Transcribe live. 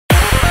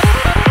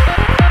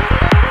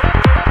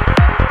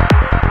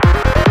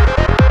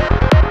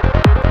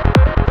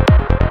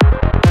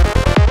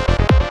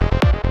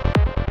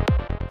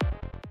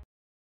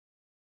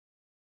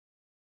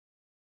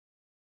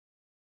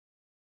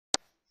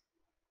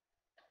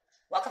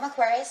Welcome,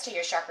 Aquarius, to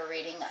your chakra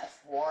reading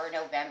for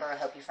November. I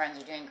hope you friends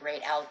are doing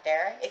great out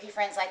there. If you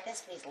friends like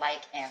this, please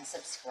like and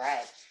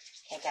subscribe.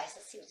 Okay, guys,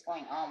 let's see what's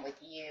going on with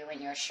you and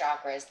your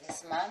chakras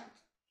this month.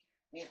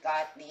 We've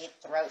got the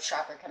throat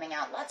chakra coming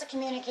out. Lots of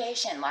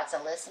communication, lots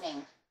of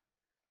listening,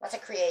 lots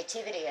of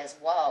creativity as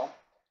well.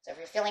 So if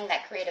you're feeling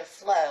that creative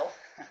flow,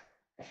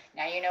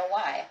 now you know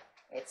why.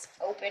 It's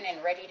open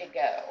and ready to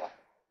go.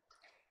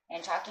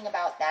 And talking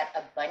about that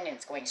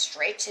abundance, going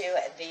straight to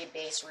the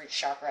base root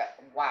chakra.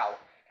 Wow.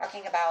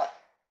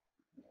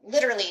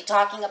 Literally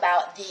talking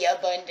about the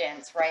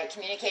abundance, right?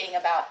 Communicating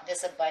about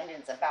this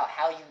abundance, about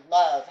how you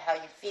love, how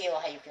you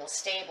feel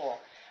stable,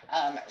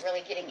 really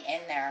getting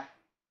in there.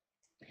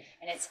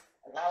 And it's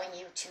allowing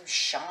you to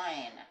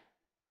shine.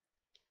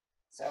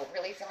 So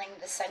really feeling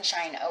the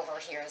sunshine over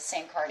here, the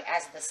same card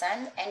as the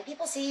sun. And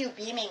people see you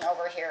beaming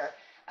over here.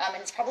 And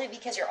it's probably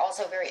because you're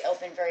also very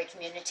open, very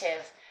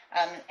communicative.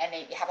 And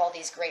they have all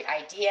these great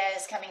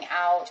ideas coming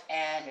out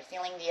and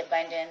feeling the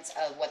abundance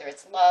of whether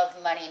it's love,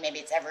 money, maybe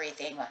it's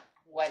everything,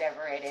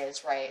 whatever it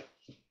is, right?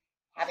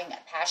 Having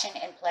passion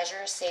and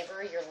pleasure,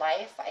 savor your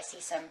life. I see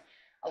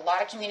a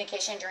lot of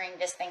communication during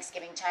this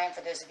Thanksgiving time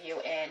for those of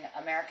you in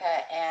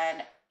America.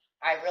 And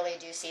I really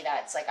do see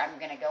that. It's like I'm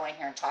going to go in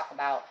here and talk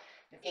about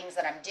the things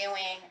that I'm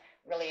doing,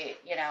 really,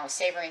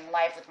 savoring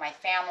life with my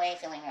family,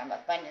 feeling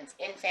abundance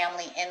in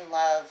family, in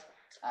love.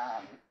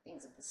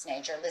 Things of this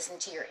nature. Listen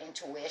to your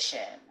intuition.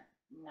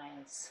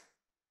 Nice.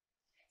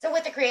 So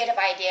with the creative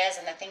ideas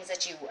and the things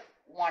that you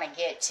want to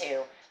get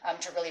to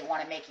really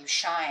want to make you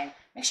shine,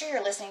 make sure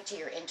you're listening to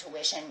your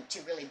intuition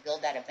to really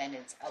build that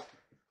abundance up.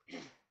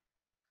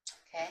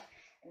 Okay?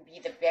 And be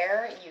the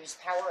bear, use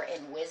power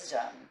and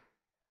wisdom.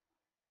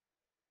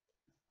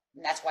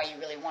 And that's why you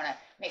really want to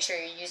make sure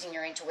you're using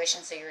your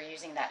intuition, so you're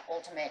using that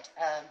ultimate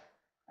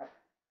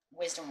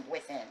wisdom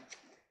within,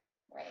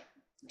 right?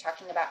 I'm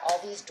talking about all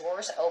these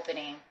doors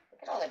opening.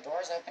 Look at all the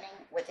doors opening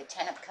with the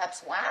 10 of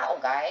Cups. Wow,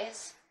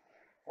 guys.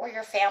 For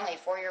your family,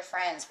 for your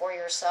friends, for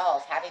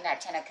yourself, having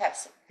that 10 of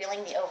Cups,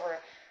 feeling the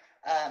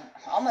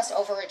almost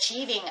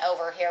overachieving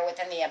over here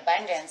within the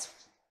abundance.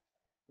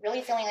 Really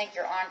feeling like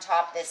you're on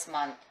top this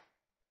month.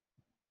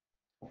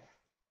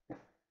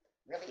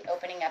 Really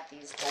opening up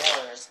these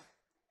doors.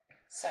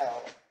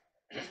 So,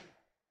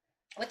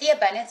 with the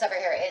abundance over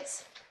here,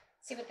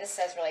 see what this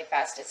says really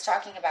fast. It's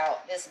talking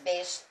about this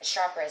base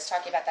chakra. It's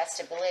talking about that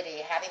stability,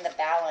 having the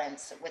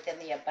balance within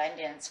the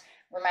abundance,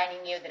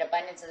 reminding you that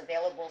abundance is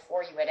available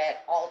for you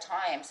at all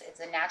times. It's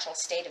a natural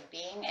state of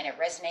being, and it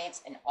resonates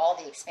in all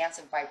the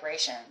expansive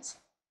vibrations.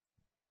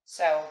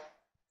 So,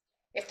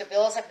 if the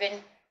bills have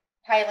been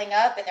piling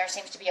up and there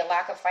seems to be a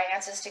lack of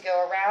finances to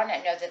go around,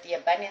 and know that the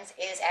abundance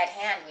is at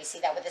hand. We see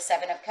that with the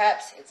 7 of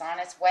Cups. It's on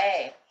its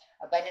way.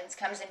 Abundance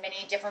comes in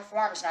many different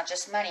forms, not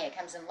just money. It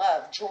comes in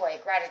love, joy,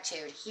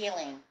 gratitude,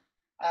 healing,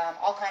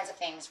 all kinds of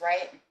things,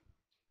 right?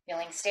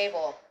 Feeling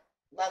stable,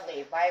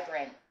 lovely,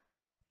 vibrant.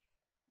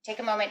 Take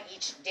a moment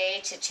each day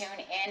to tune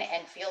in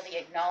and feel and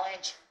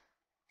acknowledge,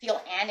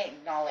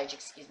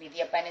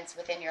 the abundance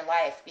within your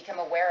life. Become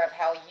aware of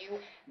how you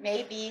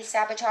may be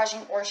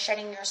sabotaging or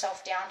shutting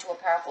yourself down to a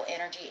powerful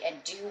energy,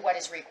 and do what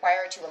is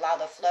required to allow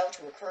the flow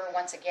to occur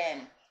once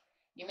again.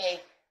 You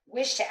may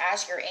wish to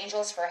ask your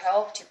angels for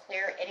help to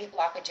clear any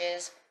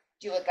blockages,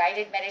 do a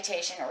guided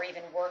meditation, or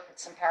even work with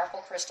some powerful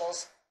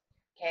crystals,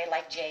 okay,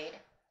 like jade.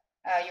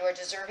 You are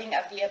deserving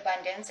of the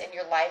abundance in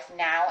your life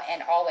now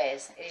and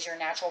always. It is your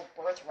natural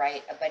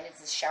birthright.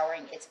 Abundance is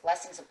showering its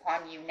blessings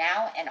upon you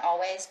now and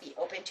always. Be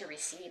open to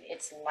receive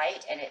its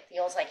light, and it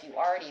feels like you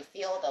already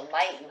feel the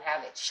light. You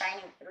have it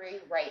shining through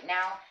you right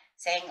now,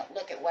 saying,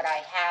 look at what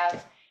I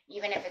have.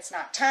 Even if it's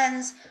not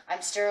tons,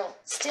 I'm still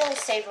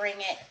savoring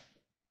it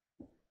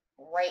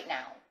right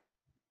now.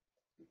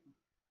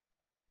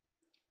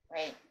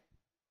 Right?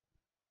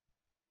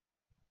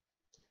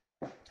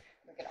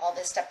 Look at all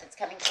this stuff that's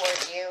coming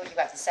towards you. You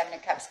got the 7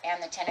 of Cups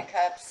and the 10 of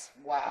Cups.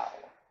 Wow.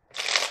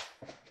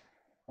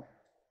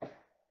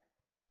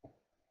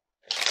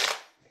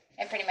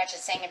 And pretty much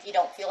it's saying if you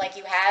don't feel like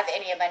you have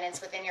any abundance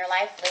within your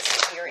life,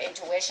 listen to your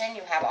intuition.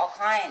 You have all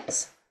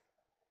kinds.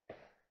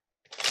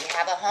 You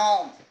have a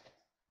home.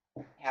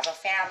 You have a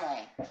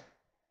family.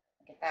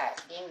 Look at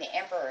that. Being the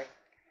Emperor.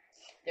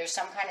 There's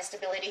some kind of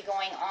stability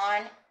going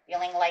on,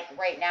 feeling like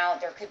right now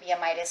there could be a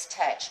Midas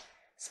touch.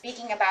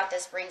 Speaking about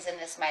this brings in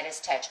this Midas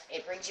touch.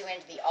 It brings you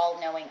into the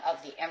all-knowing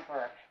of the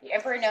Emperor. The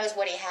Emperor knows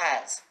what he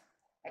has.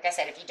 Like I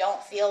said, if you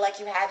don't feel like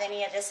you have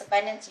any of this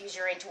abundance, use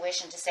your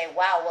intuition to say,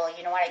 wow, well,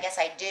 you know what, I guess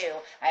I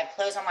do. I have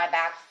clothes on my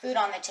back, food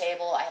on the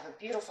table, I have a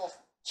beautiful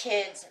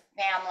kids,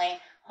 family,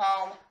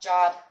 home,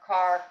 job,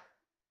 car.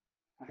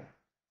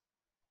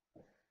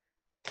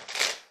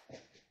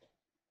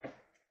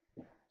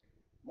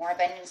 More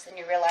abundance than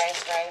you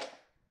realize, right?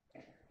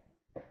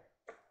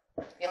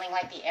 Feeling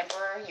like the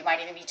Emperor. You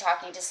might even be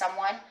talking to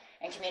someone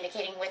and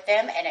communicating with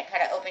them, and it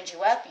kind of opens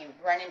you up. You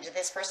run into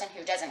this person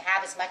who doesn't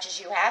have as much as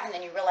you have, and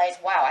then you realize,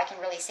 wow, I can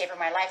really savor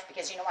my life,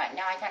 because you know what?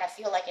 Now I kind of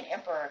feel like an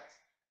Emperor.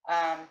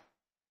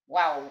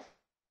 Wow,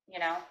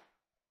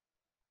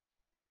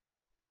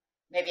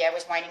 Maybe I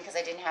was whining because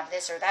I didn't have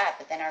this or that,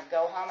 but then I'd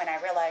go home and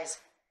I realize,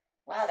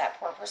 wow, that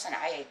poor person,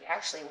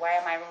 why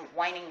am I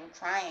whining and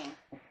crying?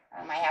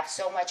 I have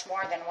so much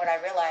more than what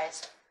I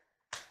realized.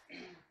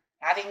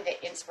 Having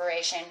the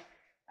inspiration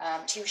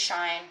to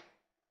shine,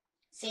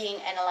 seeing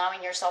and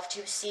allowing yourself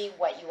to see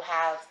what you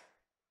have,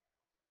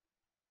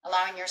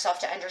 allowing yourself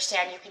to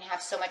understand you can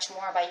have so much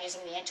more by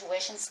using the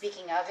intuition,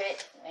 speaking of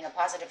it in a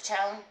positive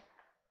tone,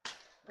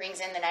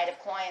 brings in the Knight of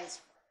Coins.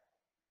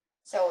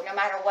 So no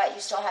matter what, you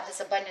still have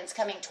this abundance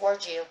coming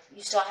towards you.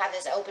 You still have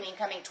this opening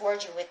coming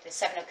towards you with the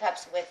Seven of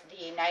Cups, with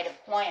the Knight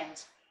of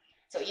Coins.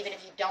 So even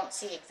if you don't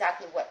see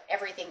exactly what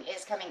everything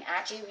is coming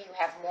at you, you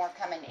have more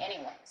coming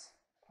anyways.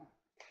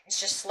 It's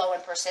just slow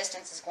and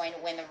persistence is going to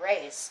win the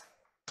race.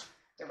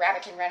 The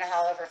rabbit can run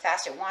however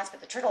fast it wants, but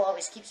the turtle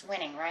always keeps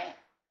winning, right?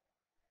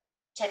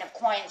 Ten of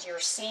Coins, you're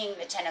seeing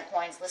the Ten of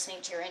Coins,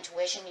 listening to your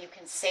intuition. You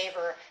can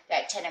savor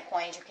that Ten of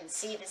Coins. You can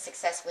see the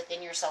success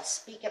within yourself.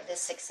 Speak of this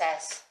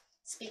success.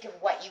 Speak of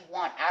what you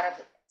want out of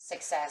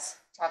success.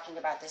 Talking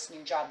about this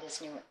new job,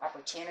 this new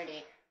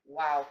opportunity.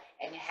 Wow.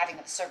 And having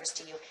of service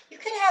to you. You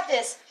could have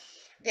this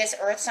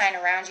earth sign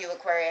around you,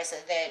 Aquarius,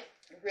 that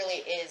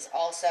really is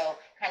also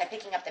kind of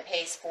picking up the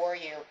pace for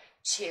you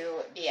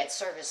to be at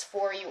service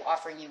for you,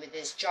 offering you with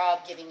this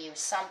job, giving you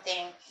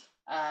something.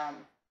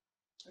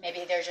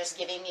 Maybe they're just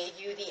giving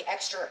you the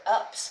extra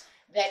ups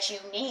that you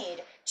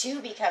need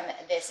to become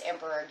this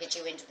emperor, get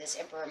you into this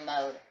emperor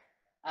mode.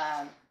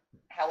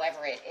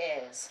 However it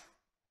is.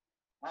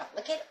 Wow,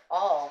 look at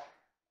all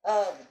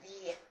of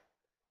the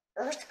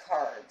earth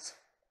cards.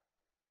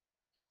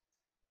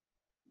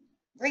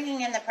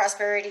 Bringing in the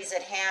prosperities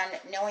at hand,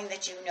 knowing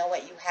that you know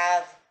what you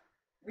have,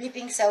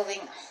 reaping,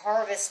 sowing,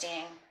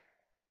 harvesting,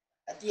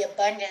 the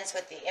abundance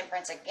with the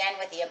Empress, again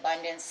with the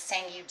abundance,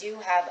 saying you do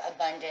have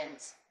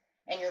abundance,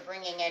 and you're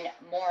bringing in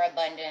more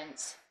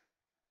abundance,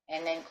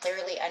 and then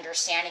clearly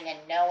understanding and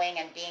knowing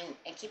and being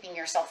and keeping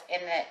yourself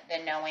in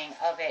the knowing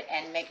of it,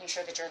 and making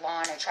sure that you're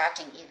law and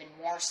attracting even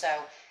more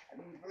so,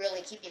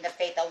 really keeping the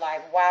faith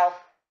alive. Wow,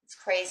 it's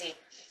crazy.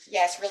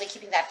 Yes, really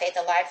keeping that faith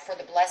alive for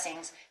the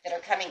blessings that are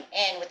coming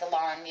in with the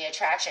law and the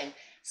attraction.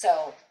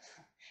 So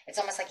it's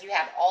almost like you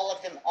have all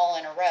of them all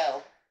in a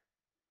row.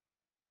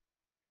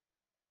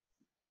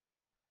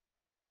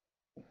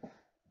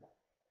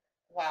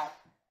 Wow.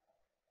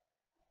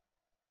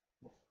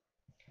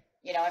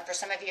 You know, and for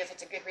some of you, if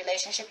it's a good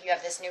relationship, you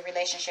have this new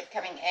relationship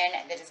coming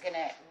in that is going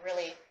to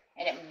really,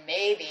 and it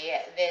may be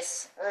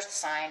this earth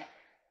sign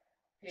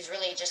who's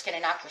really just going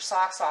to knock your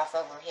socks off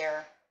over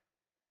here.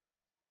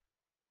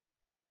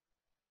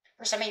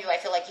 For some of you, I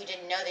feel like you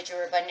didn't know that you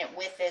were abundant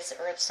with this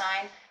earth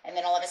sign, and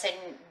then all of a sudden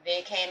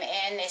they came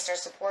in, they start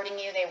supporting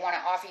you, they want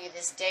to offer you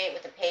this date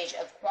with the Page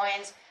of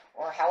Coins,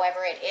 or however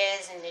it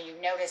is, and then you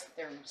notice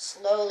they're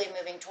slowly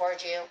moving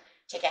towards you.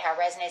 Take it how it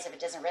resonates. If it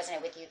doesn't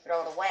resonate with you,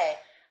 throw it away.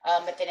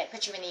 But then it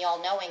puts you in the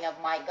all-knowing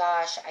of, my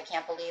gosh, I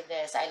can't believe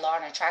this. I law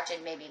and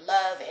attracted maybe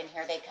love, and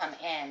here they come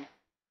in.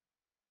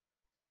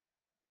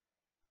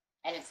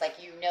 And it's like,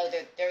 you know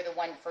that they're the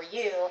one for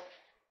you,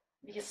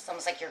 because it's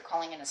almost like you're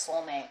calling in a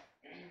soulmate.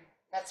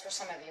 That's for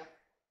some of you.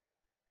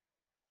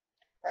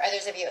 For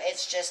others of you,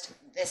 it's just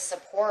this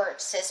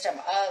support system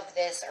of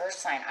this earth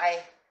sign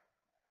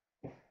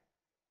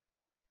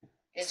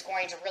is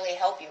going to really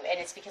help you. And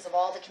it's because of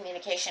all the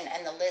communication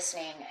and the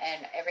listening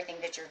and everything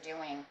that you're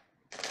doing.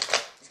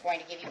 It's going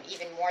to give you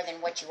even more than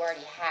what you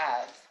already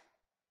have.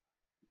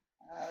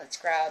 Let's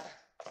grab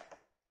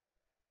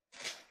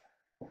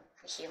the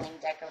healing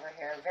deck over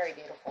here. Very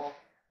beautiful.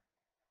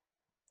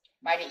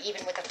 Might have,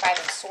 even with the Five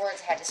of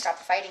Swords, had to stop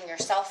fighting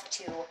yourself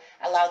to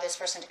allow this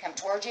person to come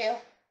towards you.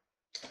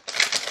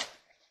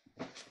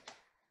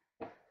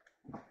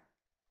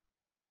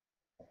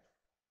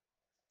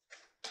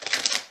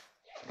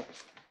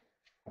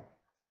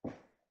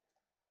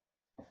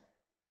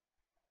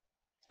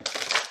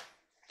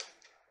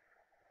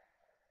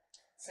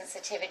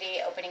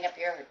 Sensitivity, opening up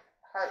your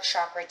heart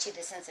chakra to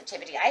the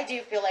sensitivity. I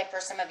do feel like for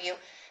some of you,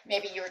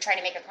 maybe you were trying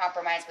to make a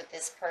compromise with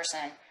this person.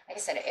 Like I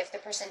said, if the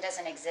person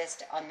doesn't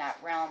exist on that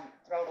realm,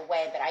 throw it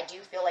away. But I do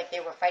feel like they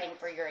were fighting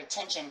for your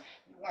attention.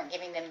 You weren't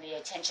giving them the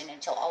attention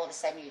until all of a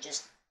sudden you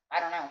just, I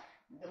don't know,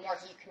 the more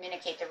you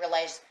communicate, they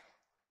realize,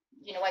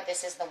 you know what,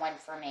 this is the one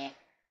for me.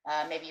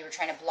 Maybe you were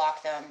trying to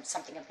block them,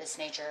 something of this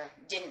nature.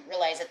 Didn't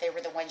realize that they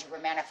were the ones you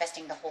were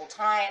manifesting the whole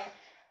time.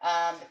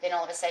 But then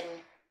all of a sudden,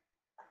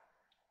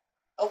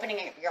 opening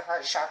your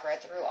heart chakra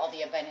through all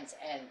the abundance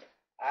and,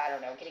 I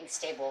don't know, getting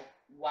stable.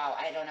 Wow,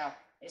 I don't know.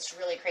 It's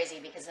really crazy,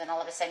 because then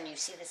all of a sudden you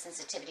see the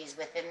sensitivities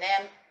within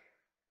them.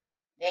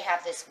 They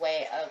have this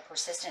way of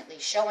persistently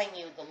showing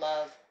you the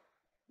love,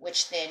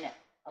 which then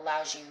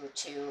allows you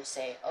to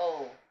say,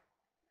 oh,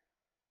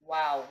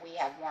 wow, we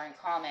have more in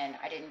common.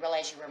 I didn't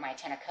realize you were my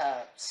Ten of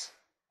Cups.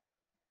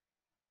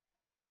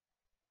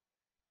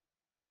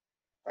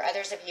 For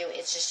others of you,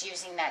 it's just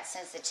using that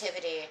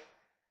sensitivity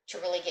to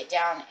really get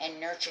down and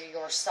nurture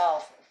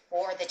yourself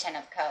for the Ten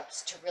of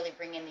Cups, to really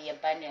bring in the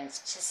abundance,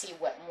 to see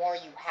what more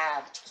you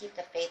have, to keep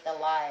the faith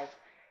alive,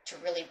 to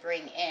really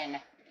bring in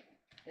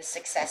the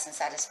success and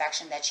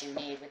satisfaction that you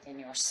need within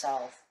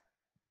yourself.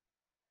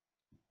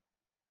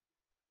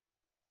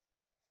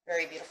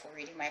 Very beautiful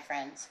reading, my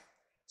friends.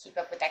 Keep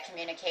up with that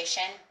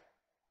communication.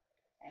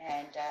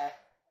 And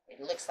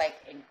it looks like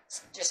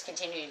just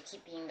continue to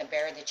keep being the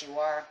bear that you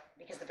are,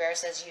 because the bear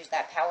says use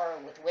that power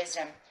with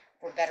wisdom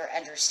for better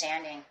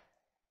understanding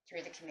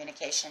through the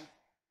communication.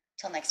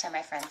 Till next time,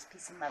 my friends.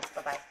 Peace and love.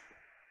 Bye-bye.